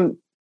 mark them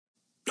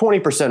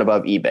 20%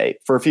 above eBay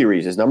for a few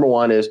reasons. Number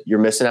one is you're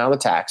missing out on the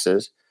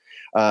taxes.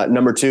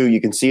 Number two,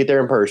 you can see it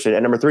there in person.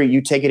 And number three,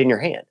 you take it in your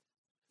hand.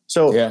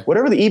 So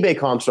whatever the eBay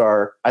comps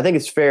are, I think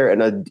it's fair.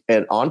 And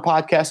on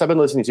podcasts I've been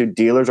listening to,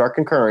 dealers are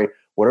concurring.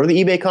 Whatever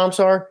the eBay comps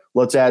are,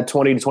 let's add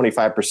 20 to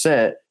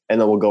 25%,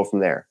 and then we'll go from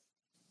there.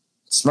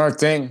 Smart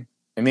thing.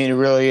 I mean, it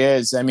really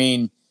is. I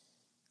mean,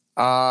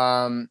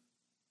 I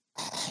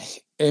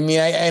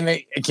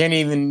can't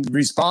even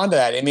respond to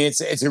that. I mean,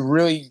 it's a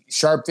really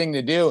sharp thing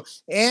to do.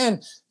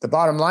 And the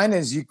bottom line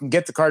is you can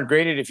get the card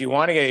graded if you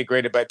want to get it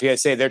graded by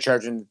PSA. They're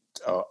charging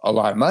a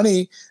lot of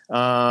money.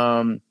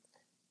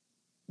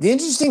 The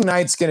interesting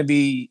night's going to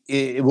be,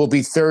 it will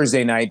be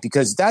Thursday night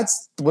because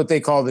that's what they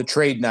call the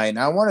trade night. And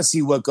I want to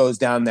see what goes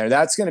down there.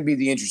 That's going to be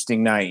the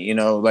interesting night.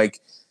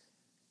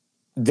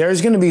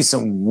 There's going to be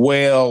some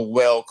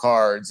whale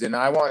cards, and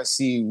I want to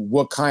see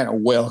what kind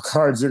of whale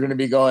cards are going to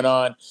be going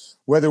on,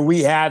 whether we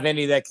have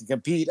any that can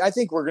compete. I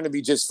think we're going to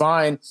be just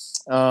fine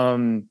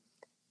to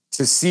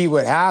see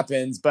what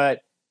happens,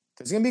 but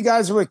there's going to be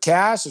guys with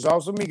cash. There's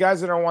also going to be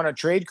guys that don't want to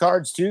trade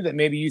cards too that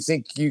maybe you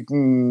think you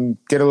can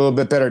get a little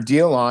bit better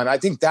deal on. I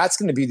think that's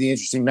going to be the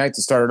interesting night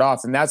to start it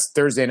off, and that's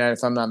Thursday night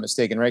if I'm not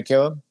mistaken, right,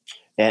 Caleb?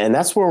 And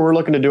that's where we're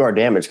looking to do our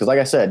damage. Because like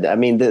I said, I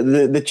mean,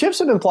 the chips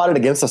have been plotted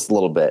against us a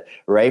little bit,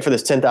 right? For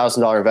this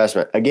 $10,000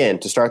 investment. Again,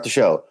 to start the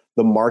show,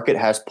 the market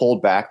has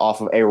pulled back off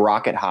of a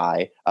rocket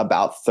high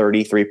about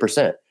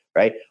 33%,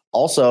 right?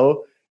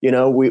 Also,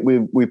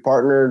 we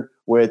partnered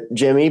with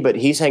Jimmy, but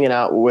he's hanging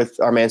out with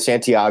our man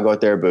Santiago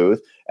at their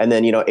booth. And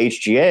then,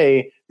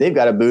 HGA, they've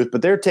got a booth,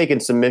 but they're taking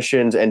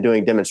submissions and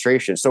doing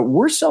demonstrations. So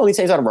we're selling these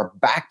things out of our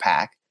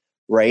backpack,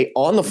 right,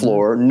 on the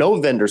floor, no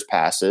vendors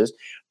passes,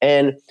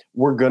 and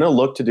we're going to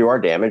look to do our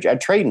damage at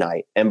trade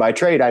night. And by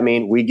trade, I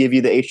mean we give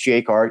you the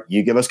HGA card,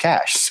 you give us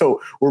cash.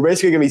 So we're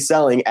basically going to be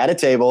selling at a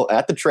table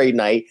at the trade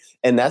night,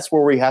 and that's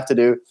where we have to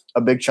do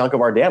a big chunk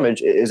of our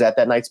damage is at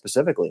that night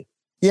specifically.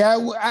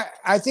 Yeah,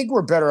 I think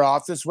we're better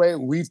off this way.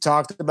 We've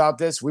talked about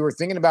this. We were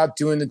thinking about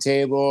doing the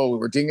table. We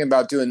were thinking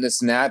about doing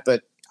this and that.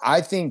 But I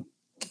think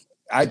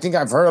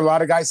I've heard a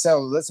lot of guys say,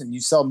 listen,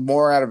 you sell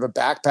more out of a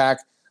backpack,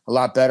 a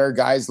lot better.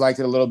 Guys like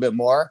it a little bit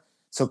more.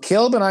 So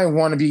Caleb and I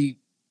want to be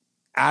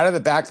out of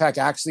the backpack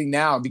actually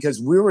now,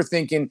 because we were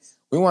thinking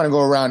we want to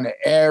go around to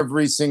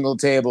every single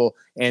table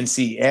and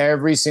see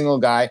every single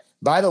guy.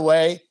 By the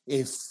way,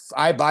 if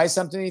I buy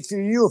something for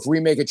you, if we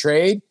make a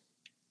trade,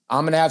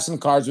 I'm going to have some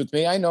cards with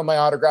me. I know my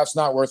autograph's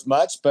not worth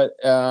much, but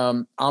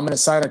I'm going to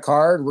sign a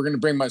card. We're going to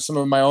bring some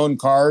of my own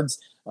cards,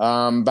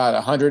 about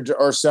 100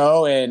 or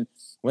so. And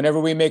whenever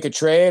we make a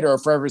trade, or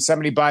if ever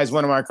somebody buys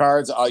one of my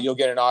cards, you'll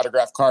get an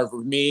autographed card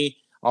with me.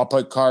 I'll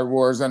put Card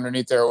Wars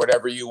underneath there or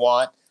whatever you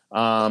want.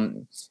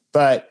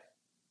 But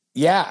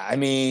yeah, I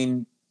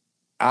mean,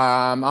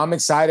 I'm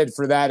excited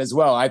for that as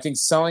well. I think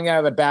selling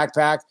out of the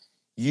backpack,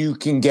 you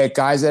can get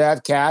guys that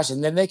have cash,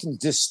 and then they can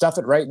just stuff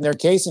it right in their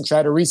case and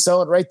try to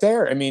resell it right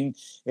there. I mean,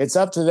 it's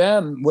up to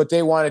them what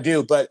they want to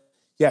do. But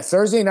yeah,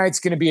 Thursday night's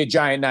going to be a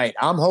giant night.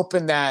 I'm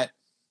hoping that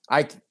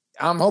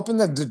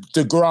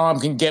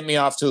DeGrom can get me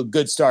off to a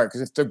good start.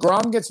 Because if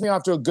DeGrom gets me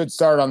off to a good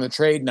start on the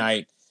trade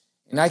night,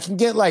 and I can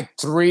get like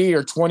 3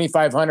 or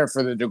 2,500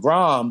 for the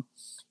DeGrom,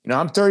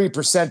 I'm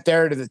 30%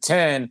 there to the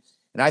 10,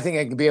 and I think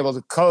I can be able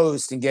to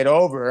coast and get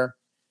over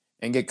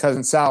and get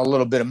Cousin Sal a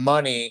little bit of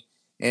money.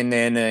 And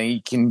then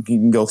you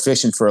can go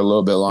fishing for a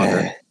little bit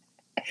longer.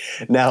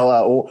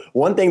 Now,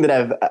 one thing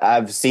that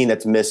I've seen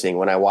that's missing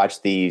when I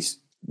watch the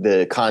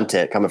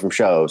content coming from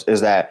shows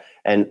is that,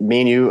 and me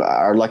and you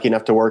are lucky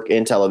enough to work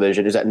in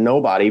television, is that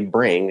nobody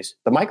brings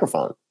the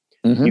microphone.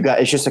 Mm-hmm.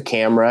 It's just a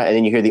camera, and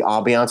then you hear the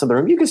ambiance of the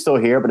room. You can still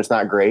hear, but it's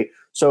not great.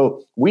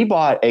 So we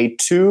bought a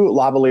 2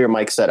 lavalier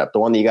mic setup, the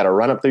one that you got to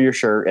run up through your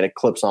shirt and it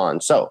clips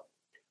on. So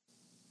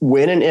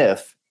when and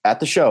if at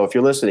the show, if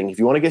you're listening, if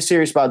you want to get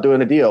serious about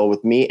doing a deal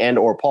with me and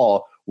or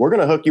Paul, we're going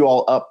to hook you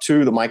all up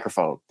to the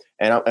microphone,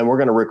 and we're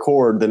going to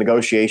record the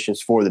negotiations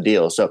for the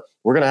deal. So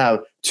we're going to have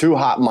 2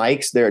 hot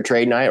mics there at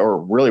trade night, or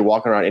really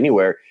walking around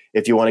anywhere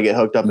if you want to get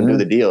hooked up and do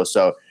the deal.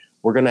 So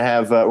we're going to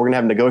have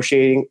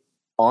negotiating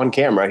on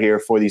camera here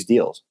for these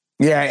deals.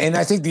 Yeah, and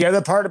I think the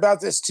other part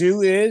about this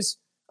too is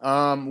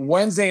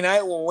Wednesday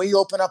night when we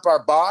open up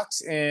our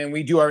box and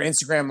we do our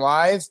Instagram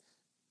live.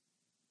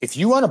 If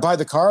you want to buy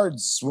the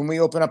cards when we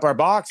open up our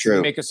box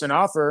and make us an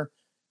offer,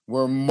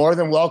 we're more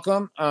than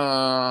welcome.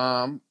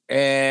 And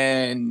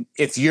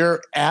if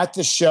you're at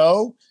the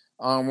show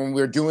when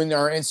we're doing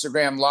our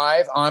Instagram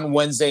live on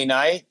Wednesday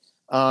night,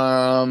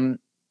 we'll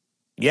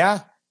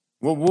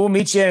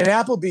meet you at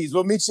an Applebee's.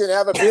 We'll meet you and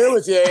have a beer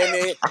with you.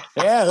 And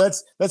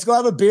let's go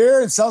have a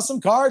beer and sell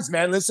some cards,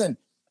 man. Listen,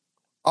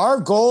 our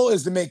goal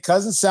is to make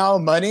Cousin Sal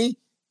money,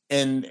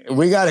 and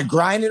we got to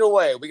grind it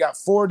away. We got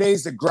 4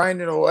 days to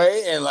grind it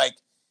away, and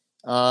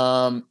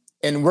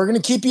and we're going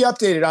to keep you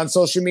updated on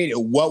social media,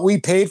 what we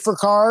paid for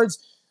cards.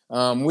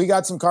 We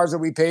got some cards that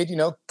we paid,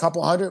 a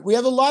couple hundred. We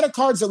have a lot of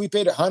cards that we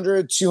paid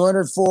 100,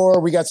 200 for.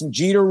 We got some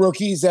Jeter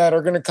rookies that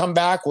are going to come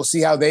back. We'll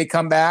see how they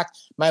come back.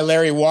 My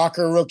Larry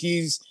Walker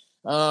rookies.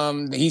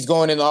 He's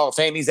going in the Hall of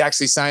Fame. He's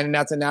actually signing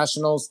at the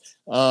Nationals.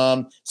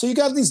 So you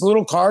got these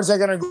little cards that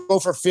are going to go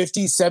for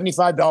 $50,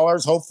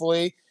 $75,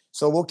 hopefully.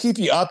 So we'll keep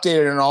you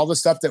updated on all the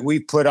stuff that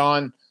we've put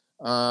on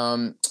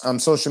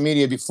social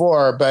media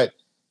before. But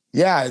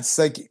yeah,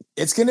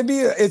 it's gonna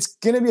be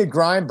a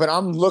grind, but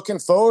I'm looking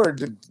forward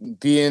to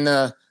being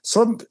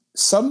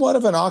somewhat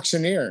of an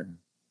auctioneer.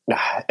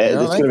 It's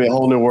going to be a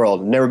whole new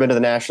world. Never been to the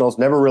Nationals.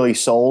 Never really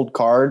sold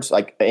cards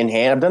like in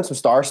hand. I've done some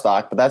Star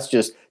Stock, but that's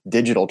just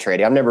digital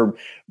trading. I've never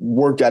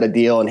worked out a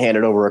deal and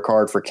handed over a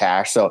card for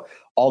cash. So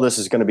all this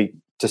is going to be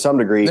to some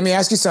degree. Let me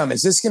ask you something.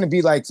 Is this going to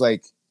be like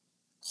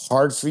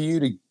hard for you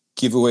to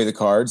give away the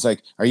cards?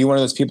 Like, are you one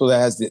of those people that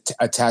has the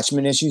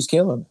attachment issues,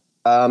 Caleb?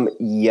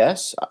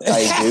 Yes,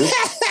 I do.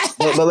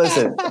 but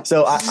listen,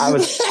 so I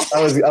was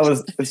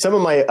some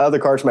of my other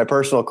cards from my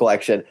personal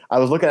collection. I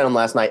was looking at them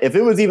last night. If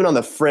it was even on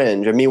the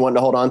fringe of me wanting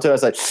to hold on to it, I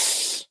was like,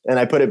 and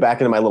I put it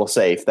back into my little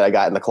safe that I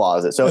got in the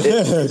closet. So,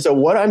 so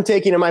what I'm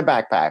taking in my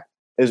backpack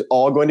is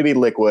all going to be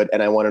liquid,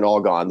 and I want it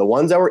all gone. The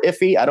ones that were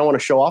iffy, I don't want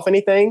to show off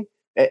anything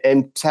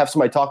and have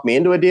somebody talk me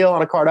into a deal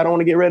on a card I don't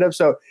want to get rid of.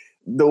 So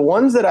the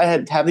ones that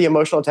I have the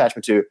emotional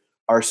attachment to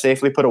are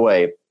safely put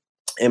away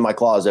in my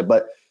closet,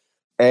 but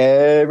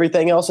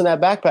everything else in that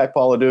backpack,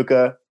 Paul Lo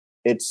Duca,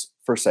 it's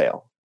for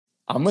sale.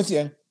 I'm with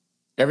you.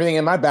 Everything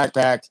in my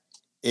backpack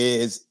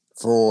is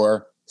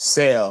for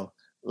sale.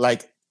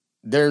 Like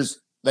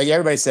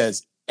everybody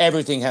says,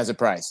 everything has a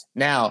price.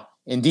 Now,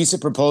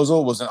 Indecent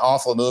Proposal was an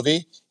awful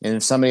movie. And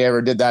if somebody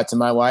ever did that to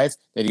my wife,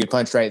 they'd get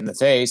punched right in the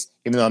face,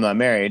 even though I'm not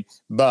married.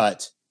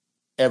 But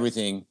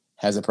everything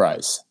has a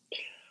price.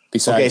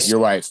 Besides your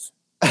wife.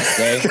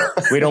 Okay.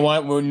 We don't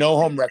want no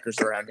home wreckers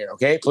around here.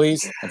 Okay,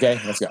 please. Okay,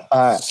 let's go.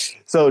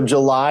 So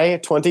July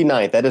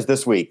 29th, that is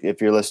this week.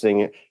 If you're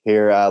listening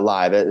here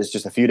live, it is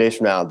just a few days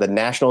from now. The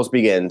Nationals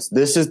begins.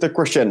 This is the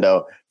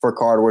crescendo for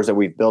Card Wars that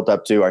we've built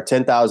up to. Our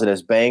 10,000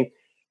 is banked.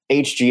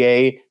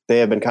 HGA, they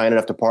have been kind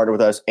enough to partner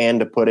with us and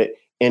to put it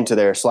into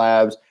their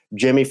slabs.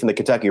 Jimmy from the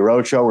Kentucky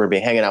Roadshow, we're going to be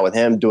hanging out with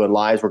him, doing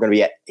lives. We're going to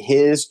be at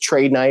his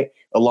trade night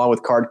along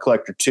with Card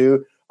Collector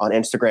 2 on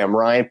Instagram.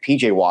 Ryan,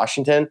 PJ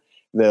Washington,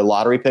 the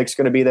lottery pick's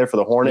going to be there for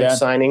the Hornets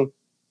signing.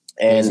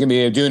 And he's going to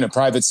be doing a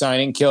private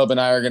signing. Caleb and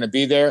I are going to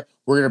be there.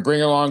 We're going to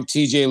bring along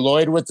TJ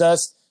Lloyd with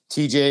us.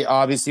 TJ,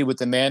 obviously, with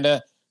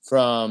Amanda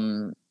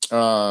from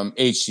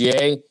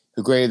HGA,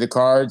 who graded the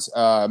cards.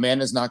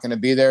 Amanda's not going to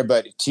be there,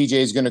 but TJ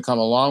is going to come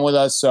along with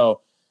us.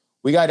 So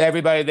we got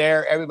everybody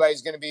there.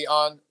 Everybody's going to be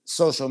on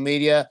social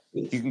media.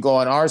 You can go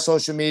on our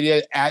social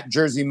media at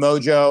Jersey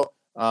Mojo.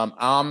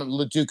 I'm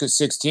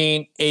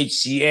LaDuca16,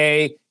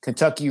 HGA,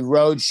 Kentucky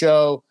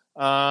Roadshow.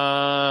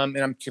 And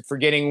I'm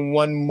forgetting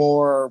one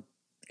more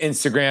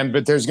Instagram,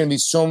 but there's going to be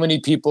so many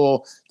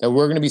people that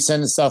we're going to be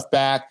sending stuff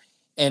back.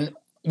 And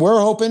we're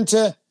hoping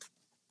to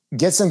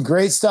get some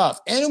great stuff.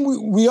 And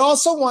we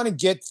also want to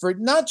get for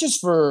not just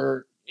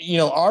for,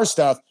 our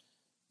stuff.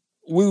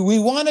 We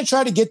want to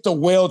try to get the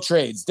whale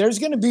trades. There's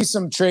going to be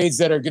some trades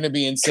that are going to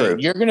be insane. True.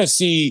 You're going to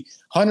see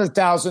 $100,000,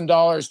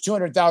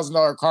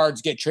 $200,000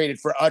 cards get traded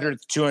for other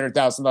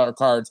 $200,000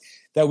 cards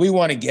that we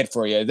want to get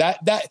for you. That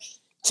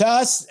to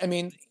us, I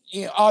mean,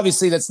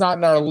 obviously that's not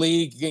in our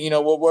league,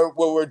 what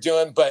we're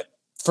doing, but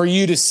for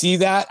you to see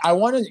that, I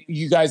wanted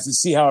you guys to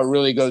see how it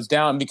really goes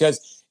down,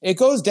 because it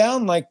goes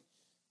down like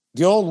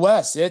the old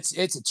West. It's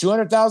a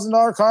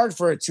 $200,000 card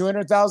for a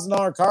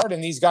 $200,000 card,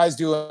 and these guys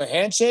do a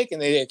handshake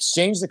and they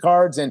exchange the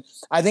cards. And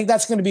I think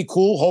that's going to be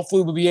cool.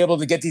 Hopefully we'll be able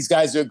to get these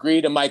guys to agree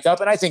to mic up,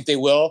 and I think they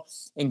will,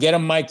 and get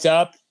them mic'd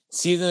up,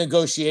 see the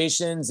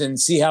negotiations, and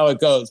see how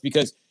it goes,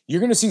 because you're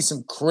going to see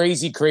some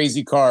crazy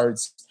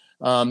cards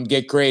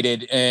get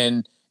graded,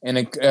 and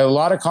a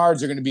lot of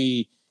cards are going to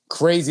be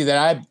crazy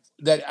that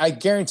I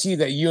guarantee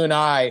that you and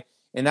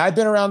I've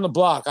been around the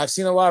block. I've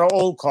seen a lot of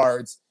old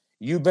cards.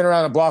 You've been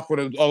around the block with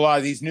a lot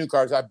of these new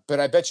cards. But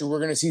I bet you we're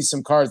going to see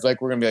some cards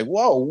like we're going to be like,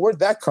 whoa, where'd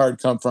that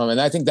card come from?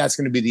 And I think that's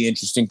going to be the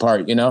interesting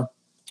part,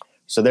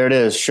 So there it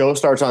is. Show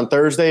starts on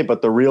Thursday,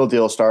 but the real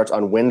deal starts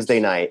on Wednesday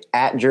night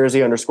at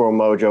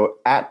Jersey_Mojo,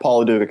 at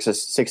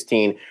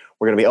PaulaDuca16.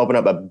 We're going to be opening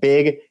up a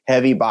big,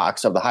 heavy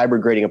box of the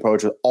hybrid grading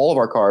approach with all of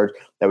our cards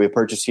that we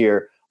purchase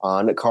here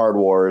on Card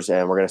Wars,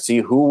 and we're going to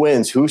see who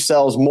wins, who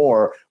sells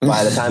more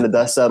by the time the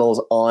dust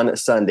settles on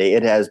Sunday.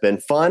 It has been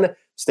fun.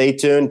 Stay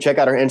tuned. Check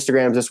out our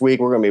Instagrams this week.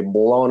 We're going to be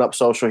blowing up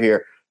social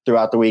here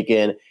throughout the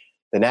weekend.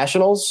 The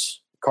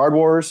Nationals, Card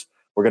Wars,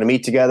 we're going to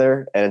meet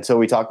together, and until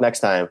we talk next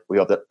time, we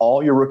hope that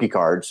all your rookie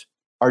cards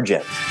are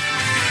gems.